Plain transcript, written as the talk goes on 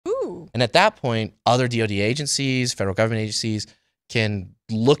And at that point, other DoD agencies, federal government agencies can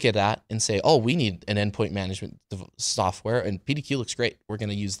look at that and say, oh, we need an endpoint management software, and PDQ looks great. We're going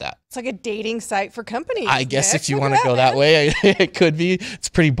to use that. It's like a dating site for companies. I guess if you want to go that way, it could be. It's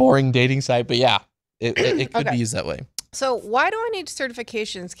a pretty boring dating site, but yeah, it could be used that way. So why do I need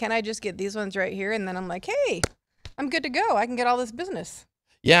certifications? Can I just get these ones right here? And then I'm like, hey, I'm good to go. I can get all this business.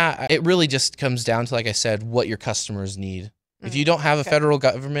 Yeah, it really just comes down to, like I said, what your customers need. If you don't have a federal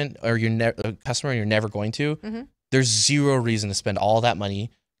government or you're a customer, you're never going to, there's zero reason to spend all that money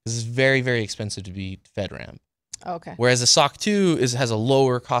because it's very, very expensive to be FedRAMP. Okay. Whereas the SOC 2 has a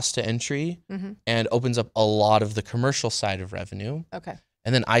lower cost to entry and opens up a lot of the commercial side of revenue. Okay.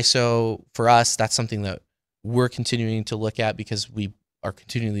 And then ISO, for us, that's something that we're continuing to look at because we are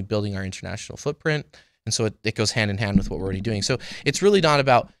continually building our international footprint. And so it goes hand in hand with what we're already doing. So it's really not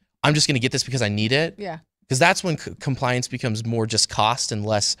about, I'm just going to get this because I need it. Yeah. Because that's when compliance becomes more just cost and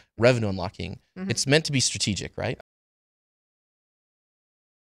less revenue unlocking. It's meant to be strategic, right?